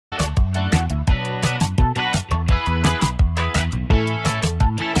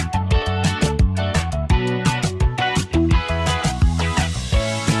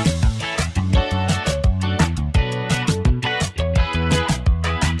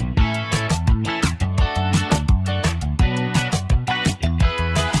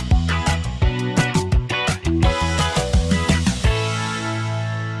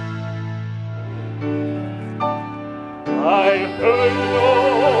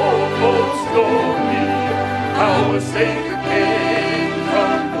Savior came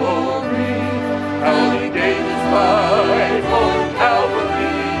from glory, how he gave his life on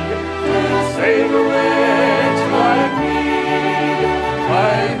Calvary to save a wretch like me.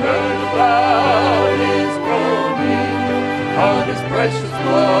 I heard about his groaning, how his precious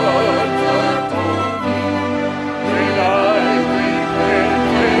blood atoned me. When I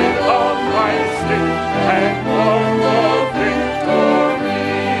repented of my sin and won the victory,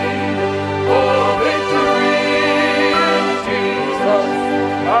 oh, victory in Jesus,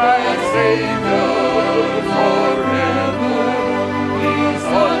 my Savior forever. He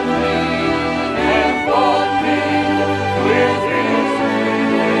sought me and bought me with his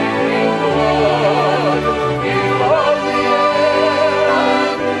living blood. He loved me ere I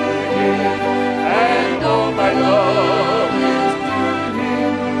knew him, and all my love is to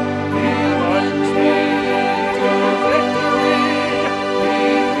him. He plunged me to victory,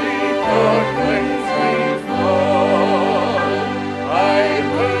 beneath the cleansing flood. I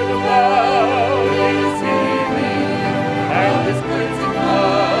heard about his healing and his cleansing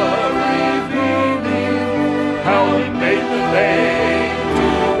power revealing, how he made the lame to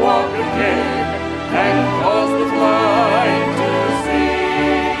walk again and caused the blind to see.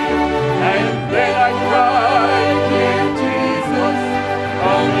 And then I cried, dear Jesus,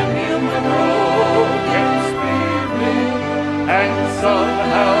 come and heal my broken spirit. And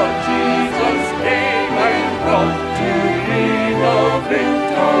somehow Jesus came and brought to me the victory.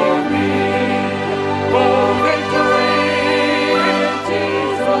 Oh, victory in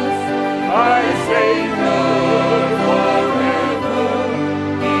Jesus, my Savior forever.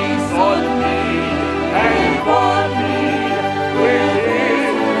 He sought me and bought me with his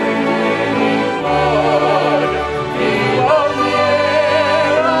living blood. He loved me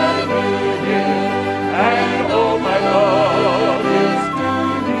ere I knew him, and all my love is to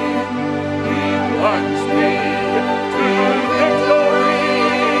him. He plunged me to victory,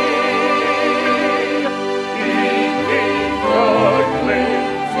 beneath the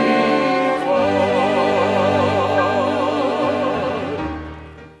cleansing flood.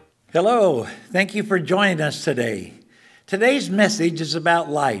 Hello, thank you for joining us today. Today's message is about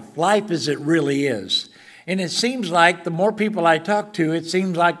life as it really is. And it seems like the more people I talk to, it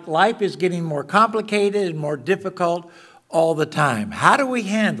seems like life is getting more complicated and more difficult all the time. How do we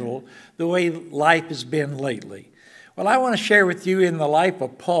handle the way life has been lately? Well, I want to share with you in the life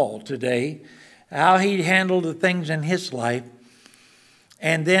of Paul today, how he handled the things in his life.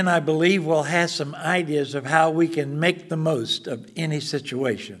 And then I believe we'll have some ideas of how we can make the most of any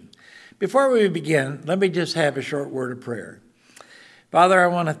situation. Before we begin, let me just have a short word of prayer. Father, I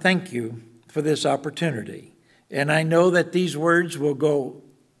want to thank you for this opportunity. And I know that these words will go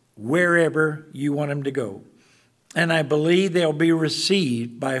wherever you want them to go. And I believe they'll be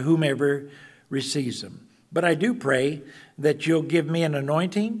received by whomever receives them. But I do pray that you'll give me an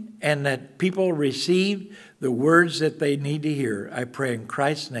anointing and that people receive the words that they need to hear. I pray in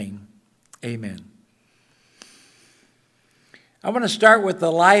Christ's name. Amen. I want to start with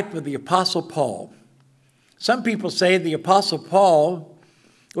the life of the Apostle Paul. Some people say the Apostle Paul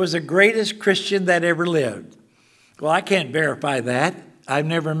was the greatest Christian that ever lived. Well, I can't verify that. I've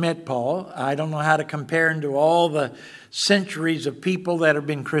never met Paul. I don't know how to compare him to all the centuries of people that have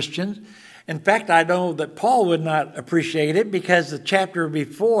been Christians. In fact, I know that Paul would not appreciate it because the chapter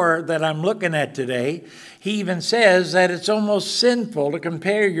before that I'm looking at today, he even says that it's almost sinful to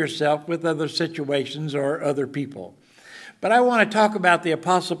compare yourself with other situations or other people. But I want to talk about the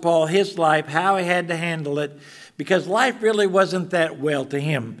Apostle Paul, his life, how he had to handle it, because life really wasn't that well to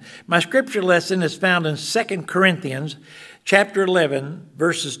him. My scripture lesson is found in 2 Corinthians chapter 11,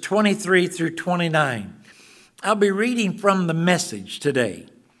 verses 23 through 29. I'll be reading from the Message today.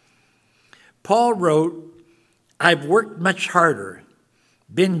 Paul wrote, I've worked much harder,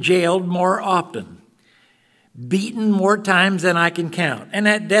 been jailed more often, beaten more times than I can count, and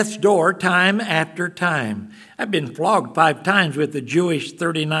at death's door time after time. I've been flogged 5 times with the Jewish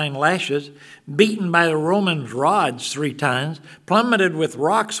 39 lashes, beaten by the Romans' rods 3 times, plummeted with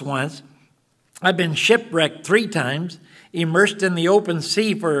rocks once. I've been shipwrecked 3 times, immersed in the open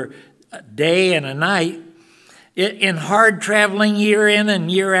sea for a day and a night, in hard traveling year in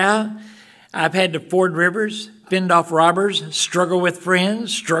and year out. I've had to ford rivers, fend off robbers, struggle with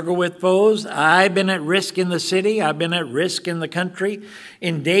friends, struggle with foes. I've been at risk in the city. I've been at risk in the country,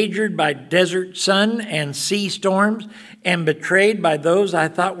 endangered by desert sun and sea storms, and betrayed by those I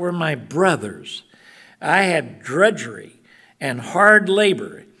thought were my brothers. I had drudgery and hard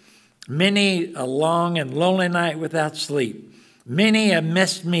labor, many a long and lonely night without sleep, many a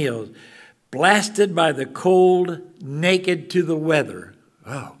missed meal, blasted by the cold, naked to the weather.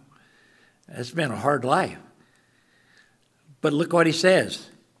 Oh, that's been a hard life. But look what he says.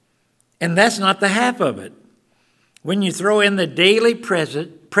 And that's not the half of it. When you throw in the daily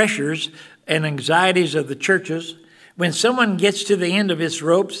pressures and anxieties of the churches, when someone gets to the end of his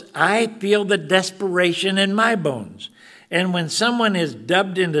ropes, I feel the desperation in my bones. And when someone is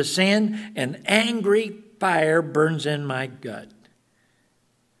dubbed into sin, an angry fire burns in my gut.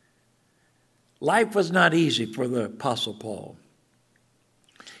 Life was not easy for the Apostle Paul.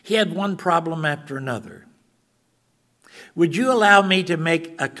 He had one problem after another. Would you allow me to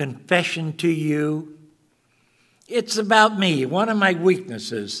make a confession to you? It's about me, one of my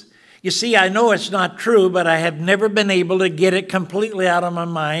weaknesses. You see, I know it's not true, but I have never been able to get it completely out of my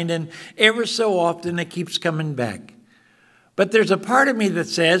mind, and ever so often it keeps coming back. But there's a part of me that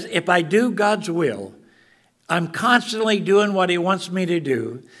says, if I do God's will, I'm constantly doing what he wants me to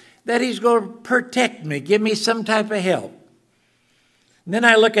do, that he's going to protect me, give me some type of help. And then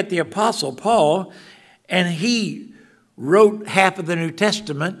I look at the Apostle Paul, and he wrote half of the New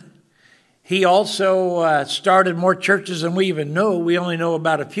Testament. He also started more churches than we even know. We only know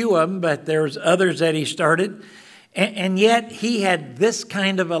about a few of them, but there's others that he started. And yet he had this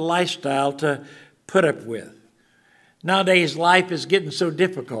kind of a lifestyle to put up with. Nowadays, life is getting so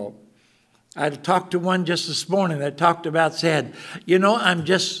difficult. I talked to one just this morning that talked about, said, I'm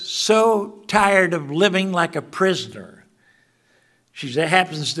just so tired of living like a prisoner. She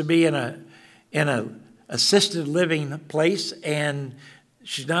happens to be in a assisted living place, and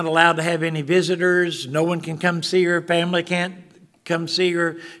she's not allowed to have any visitors. No one can come see her. Family can't come see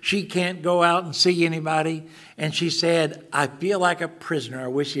her. She can't go out and see anybody. And she said, I feel like a prisoner. I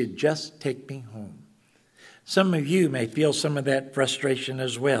wish you'd just take me home. Some of you may feel some of that frustration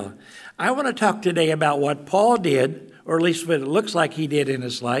as well. I want to talk today about what Paul did, or at least what it looks like he did in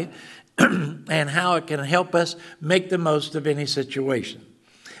his life, and how it can help us make the most of any situation.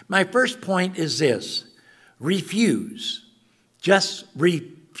 My first point is this: refuse. Just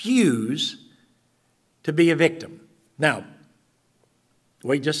refuse to be a victim. Now,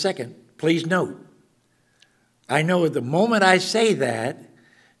 wait just a second. Please note, I know the moment I say that,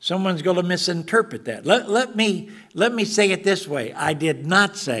 someone's going to misinterpret that. Let me say it this way. I did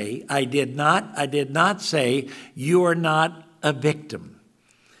not say you are not a victim.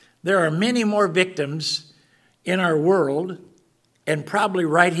 There are many more victims in our world, and probably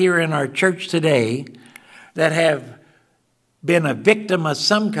right here in our church today, that have been a victim of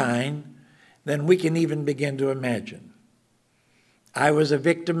some kind than we can even begin to imagine. I was a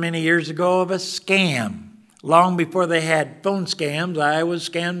victim many years ago of a scam. Long before they had phone scams, I was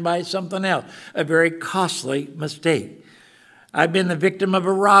scammed by something else, a very costly mistake. I've been the victim of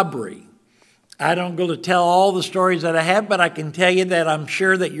a robbery. I don't go to tell all the stories that I have, but I can tell you that I'm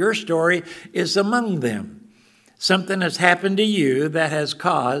sure that your story is among them. Something has happened to you that has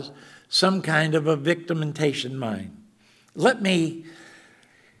caused some kind of a victimization mind. Let me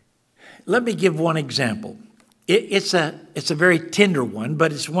give one example. It's a very tender one,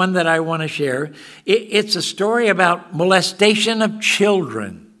 but it's one that I want to share. It's a story about molestation of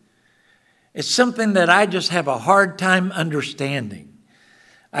children. It's something that I just have a hard time understanding.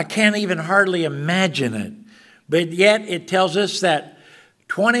 I can't even hardly imagine it. But yet it tells us that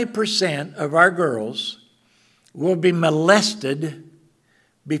 20% of our girls will be molested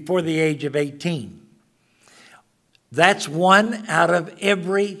before the age of 18. That's 1 out of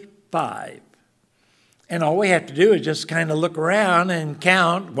every 5. And all we have to do is just kind of look around and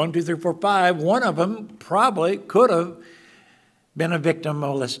count 1, 2, 3, 4, 5. One of them probably could have been a victim of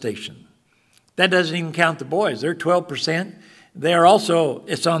molestation. That doesn't even count the boys. They're 12%. They're also,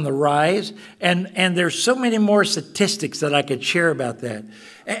 it's on the rise. And there's so many more statistics that I could share about that.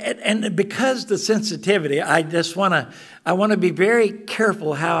 And because the sensitivity, I want to be very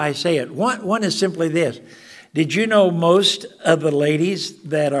careful how I say it. One is simply this. Did you know most of the ladies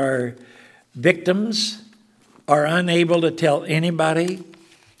that are victims are unable to tell anybody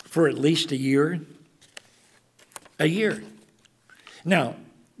for at least a year? A year. Now,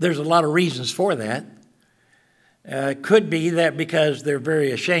 there's a lot of reasons for that. It could be that because they're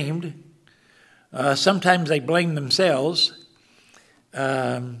very ashamed. Sometimes they blame themselves.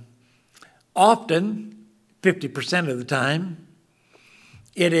 Often, 50% of the time,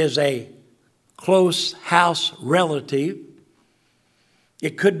 it is a close house relative.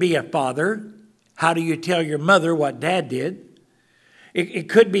 It could be a father. How do you tell your mother what dad did? It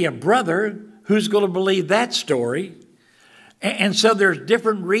could be a brother. Who's going to believe that story? And so there's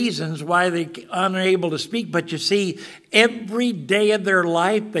different reasons why they're unable to speak. But you see, every day of their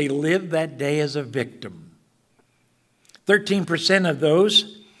life, they live that day as a victim. 13% of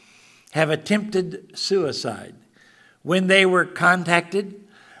those have attempted suicide. When they were contacted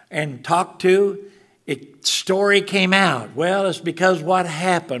and talked to, story came out. Well, it's because what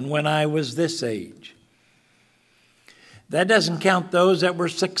happened when I was this age. That doesn't count those that were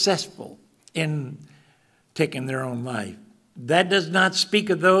successful in taking their own life. That does not speak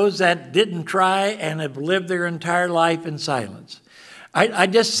of those that didn't try and have lived their entire life in silence. I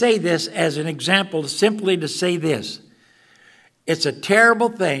just say this as an example, simply to say this. It's a terrible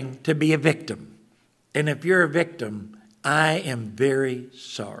thing to be a victim. And if you're a victim, I am very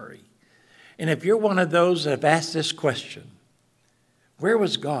sorry. And if you're one of those that have asked this question, where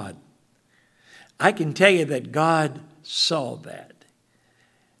was God? I can tell you that God saw that.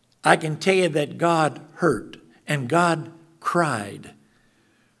 I can tell you that God hurt and God cried.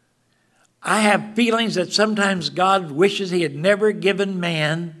 I have feelings that sometimes God wishes he had never given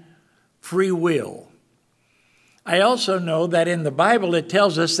man free will. I also know that in the Bible it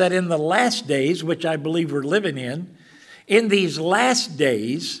tells us that in the last days, which I believe we're living in these last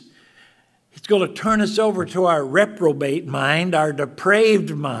days, it's going to turn us over to our reprobate mind, our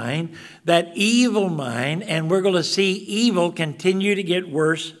depraved mind, that evil mind, and we're going to see evil continue to get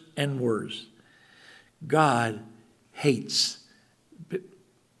worse and worse. God hates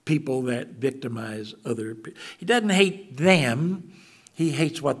people that victimize other people. He doesn't hate them. He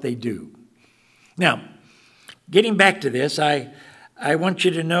hates what they do. Now, getting back to this, I want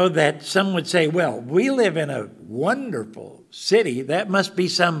you to know that some would say, well, we live in a wonderful city. That must be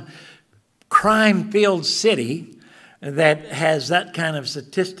some crime-filled city that has that kind of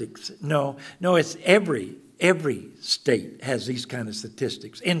statistics. No, it's every state has these kind of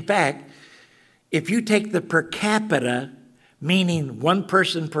statistics. In fact, if you take the per capita, meaning one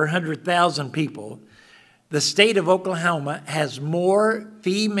person per 100,000 people, the state of Oklahoma has more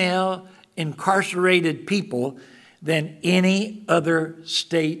female incarcerated people than any other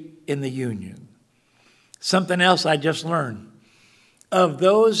state in the Union. Something else I just learned. Of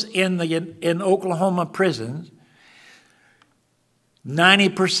those in Oklahoma prisons,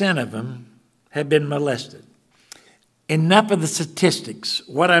 90% of them have been molested. Enough of the statistics.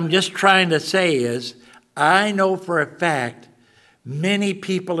 What I'm just trying to say is, I know for a fact many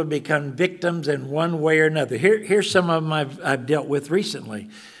people have become victims in one way or another. Here's some of them I've dealt with recently.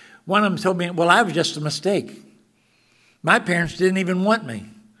 One of them told me, well, I was just a mistake. My parents didn't even want me.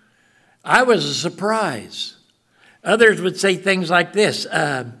 I was a surprise. Others would say things like this.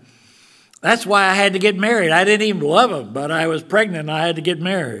 That's why I had to get married. I didn't even love them, but I was pregnant and I had to get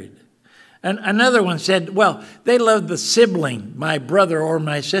married. And another one said, well, they loved the sibling, my brother or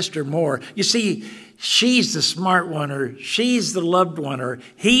my sister, more. You see, she's the smart one, or she's the loved one, or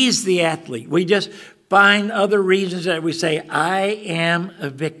he's the athlete. We just find other reasons that we say, I am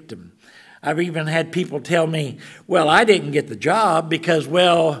a victim. I've even had people tell me, well, I didn't get the job because,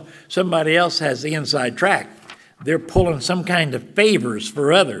 well, somebody else has the inside track. They're pulling some kind of favors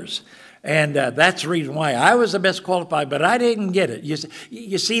for others. And that's the reason why I was the best qualified, but I didn't get it.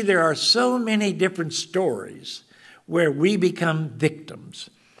 You see, there are so many different stories where we become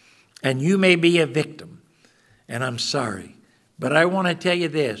victims. And you may be a victim, and I'm sorry. But I want to tell you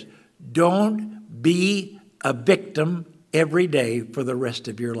this. Don't be a victim every day for the rest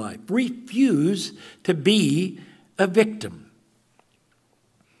of your life. Refuse to be a victim.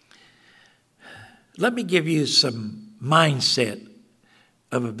 Let me give you some mindset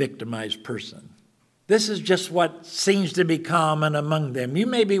of a victimized person. This is just what seems to be common among them. You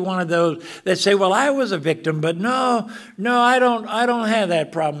may be one of those that say, well, I was a victim, but no, I don't have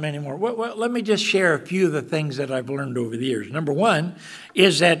that problem anymore. Well, let me just share a few of the things that I've learned over the years. Number one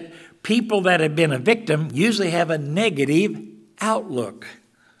is that people that have been a victim usually have a negative outlook.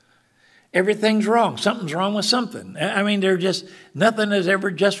 Everything's wrong. Something's wrong with something. I mean, nothing is ever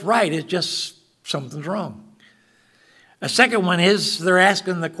just right. It's just something's wrong. A second one is they're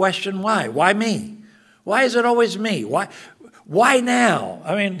asking the question, why? Why me? Why is it always me? Why now?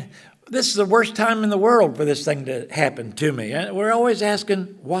 I mean, this is the worst time in the world for this thing to happen to me. We're always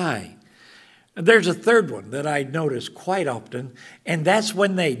asking why. There's a third one that I notice quite often, and that's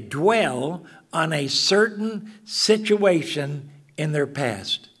when they dwell on a certain situation in their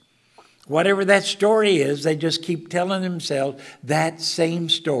past. Whatever that story is, they just keep telling themselves that same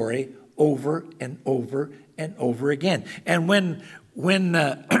story over and over and over again. And when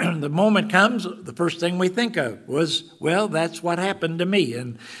the moment comes, the first thing we think of was, well, that's what happened to me,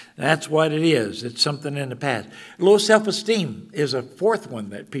 and that's what it is. It's something in the past. Low self-esteem is a fourth one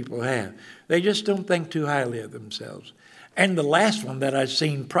that people have. They just don't think too highly of themselves. And the last one that I've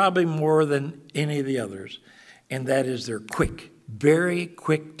seen probably more than any of the others, and that is they're quick, very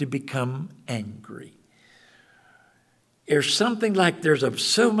quick to become angry. There's something like there's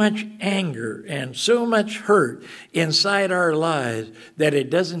so much anger and so much hurt inside our lives that it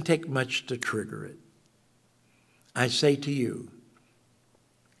doesn't take much to trigger it. I say to you,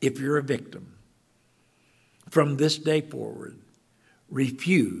 if you're a victim, from this day forward,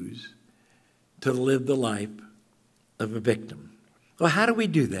 refuse to live the life of a victim. Well, how do we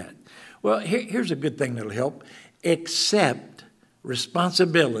do that? Well, here's a good thing that'll help. Accept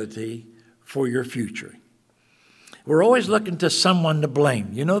responsibility for your future. We're always looking to someone to blame.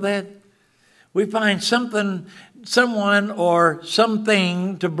 You know that? We find someone or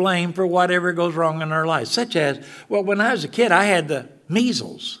something to blame for whatever goes wrong in our lives. Such as, well, when I was a kid, I had the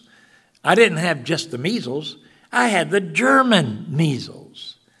measles. I didn't have just the measles. I had the German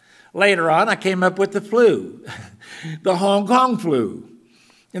measles. Later on, I came up with the flu, the Hong Kong flu.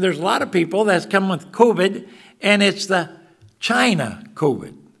 And there's a lot of people that's come with COVID, and it's the China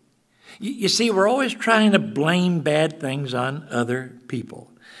COVID. You see, we're always trying to blame bad things on other people.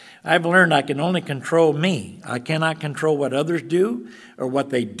 I've learned I can only control me. I cannot control what others do or what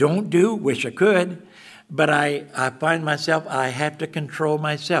they don't do. Wish I could. But I find myself, I have to control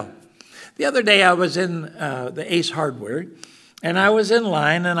myself. The other day I was in the Ace Hardware, and I was in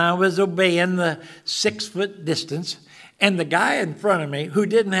line, and I was obeying the 6-foot distance. And the guy in front of me, who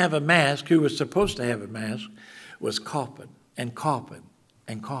didn't have a mask, who was supposed to have a mask, was coughing and coughing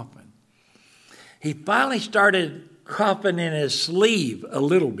and coughing. He finally started coughing in his sleeve a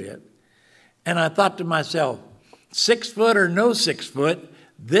little bit. And I thought to myself, 6 foot or no 6 foot,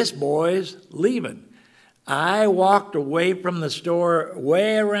 this boy's leaving. I walked away from the store,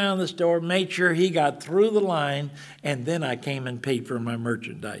 way around the store, made sure he got through the line, and then I came and paid for my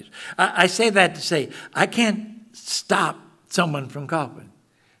merchandise. I say that to say, I can't stop someone from coughing,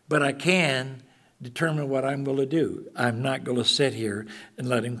 but I can determine what I'm going to do. I'm not going to sit here and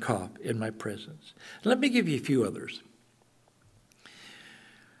let him cough in my presence. Let me give you a few others.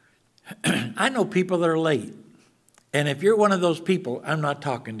 I know people that are late. And if you're one of those people, I'm not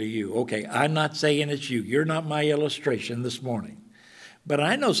talking to you. Okay, I'm not saying it's you. You're not my illustration this morning. But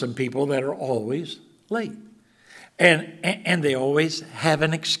I know some people that are always late. And they always have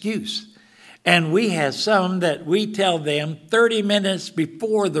an excuse. And we have some that we tell them 30 minutes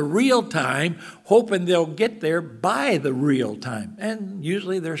before the real time, hoping they'll get there by the real time. And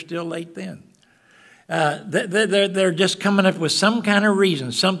usually they're still late then. They're just coming up with some kind of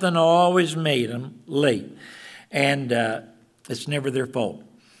reason. Something always made them late. And it's never their fault.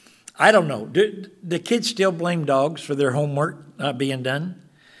 I don't know. Do the kids still blame dogs for their homework not being done?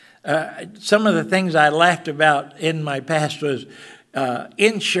 Some of the things I laughed about in my past was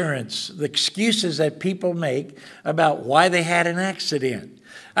insurance, the excuses that people make about why they had an accident.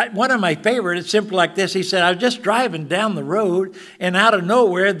 One of my favorites, it's simple like this. He said, I was just driving down the road, and out of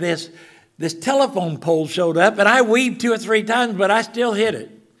nowhere, this telephone pole showed up, and I weaved 2 or 3 times, but I still hit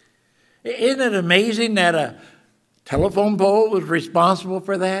it. Isn't it amazing that a telephone pole was responsible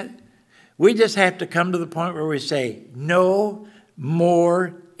for that? We just have to come to the point where we say, no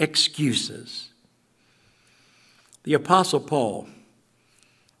more excuses. The Apostle Paul,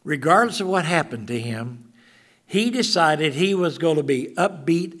 regardless of what happened to him, he decided he was going to be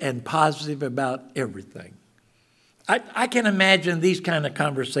upbeat and positive about everything. I can imagine these kind of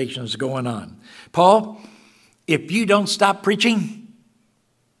conversations going on. Paul, if you don't stop preaching,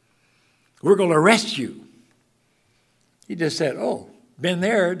 we're going to arrest you. He just said, oh, been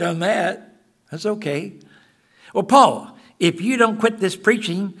there, done that. That's okay. Well, Paul, if you don't quit this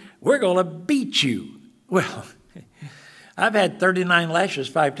preaching, we're going to beat you. Well, I've had 39 lashes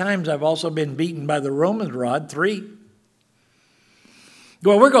 5 times. I've also been beaten by the Roman rod 3.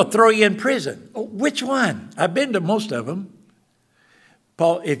 Well, we're going to throw you in prison. Oh, which one? I've been to most of them.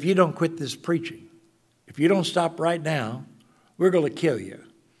 Paul, if you don't quit this preaching, if you don't stop right now, we're going to kill you.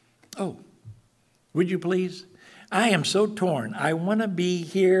 Oh, would you please? I am so torn. I want to be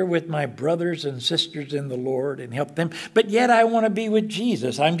here with my brothers and sisters in the Lord and help them, but yet I want to be with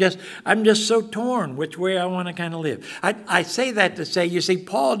Jesus. I'm just so torn which way I want to kind of live. I say that to say, you see,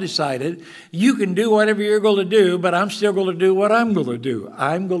 Paul decided you can do whatever you're going to do, but I'm still going to do what I'm going to do.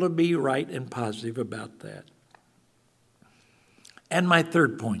 I'm going to be right and positive about that. And my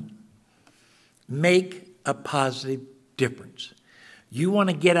third point, make a positive difference. You want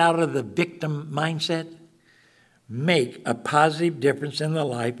to get out of the victim mindset? Make a positive difference in the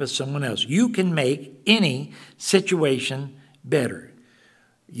life of someone else. You can make any situation better.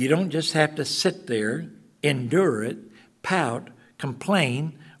 You don't just have to sit there, endure it, pout,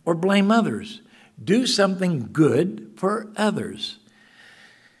 complain, or blame others. Do something good for others.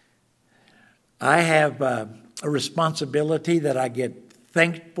 I have a responsibility that I get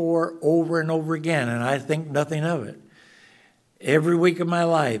thanked for over and over again, and I think nothing of it. Every week of my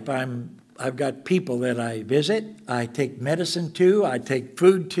life, I'm I've got people that I visit, I take medicine to, I take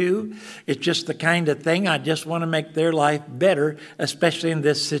food to. It's just the kind of thing I just want to make their life better, especially in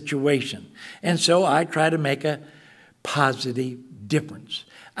this situation. And so I try to make a positive difference.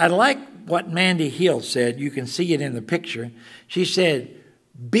 I like what Mandy Hill said. You can see it in the picture. She said,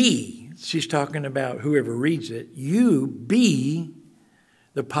 be, she's talking about whoever reads it, you be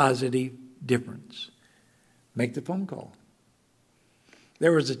the positive difference. Make the phone call.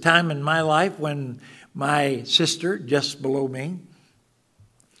 There was a time in my life when my sister, just below me,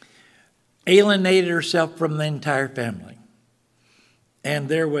 alienated herself from the entire family. And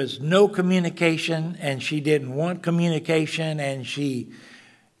there was no communication, and she didn't want communication, and she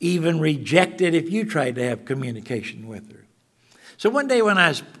even rejected if you tried to have communication with her. So one day when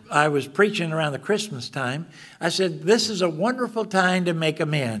I was preaching around the Christmas time, I said, this is a wonderful time to make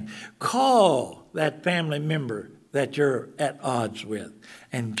amends. Call that family member that you're at odds with.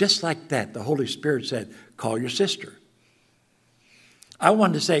 And just like that, the Holy Spirit said, call your sister. I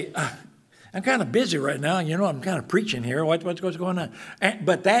wanted to say, I'm kind of busy right now. You know, I'm kind of preaching here. What's going on?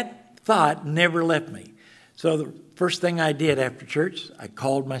 But that thought never left me. So the first thing I did after church, I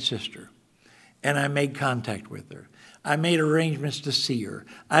called my sister. And I made contact with her. I made arrangements to see her.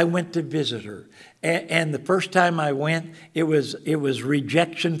 I went to visit her. And the first time I went, it was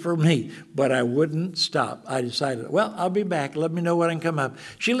rejection for me. But I wouldn't stop. I decided, well, I'll be back. Let me know when I can come up.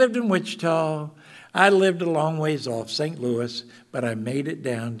 She lived in Wichita. I lived a long ways off, St. Louis. But I made it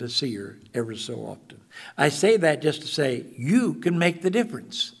down to see her ever so often. I say that just to say, you can make the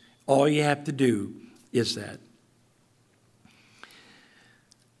difference. All you have to do is that.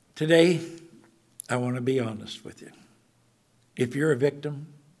 Today, I want to be honest with you. If you're a victim,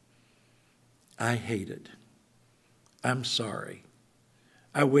 I hate it. I'm sorry.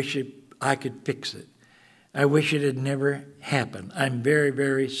 I wish I could fix it. I wish it had never happened. I'm very,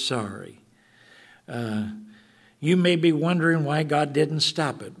 very sorry. You may be wondering why God didn't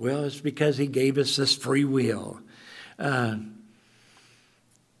stop it. Well, it's because he gave us this free will.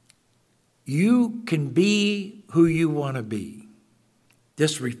 You can be who you want to be.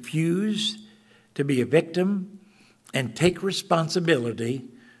 Just refuse to be a victim and take responsibility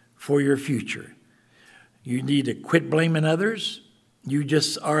for your future. You need to quit blaming others. You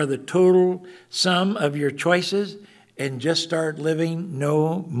just are the total sum of your choices, and just start living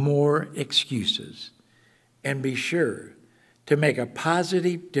no more excuses. And be sure to make a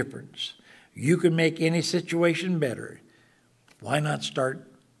positive difference. You can make any situation better. Why not start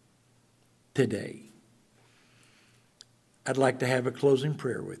today? I'd like to have a closing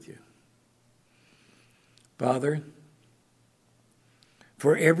prayer with you. Father,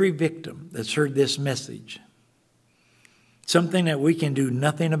 for every victim that's heard this message, something that we can do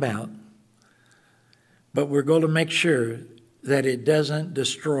nothing about, but we're going to make sure that it doesn't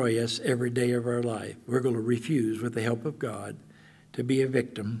destroy us every day of our life. We're going to refuse, with the help of God, to be a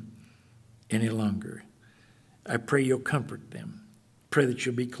victim any longer. I pray you'll comfort them. Pray that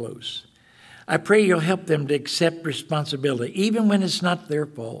you'll be close. I pray you'll help them to accept responsibility, even when it's not their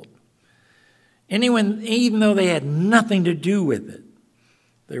fault. Even though they had nothing to do with it,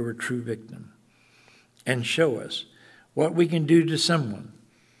 they were a true victim. And show us what we can do to someone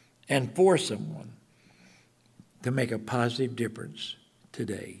and for someone to make a positive difference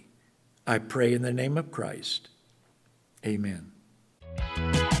today. I pray in the name of Christ. Amen.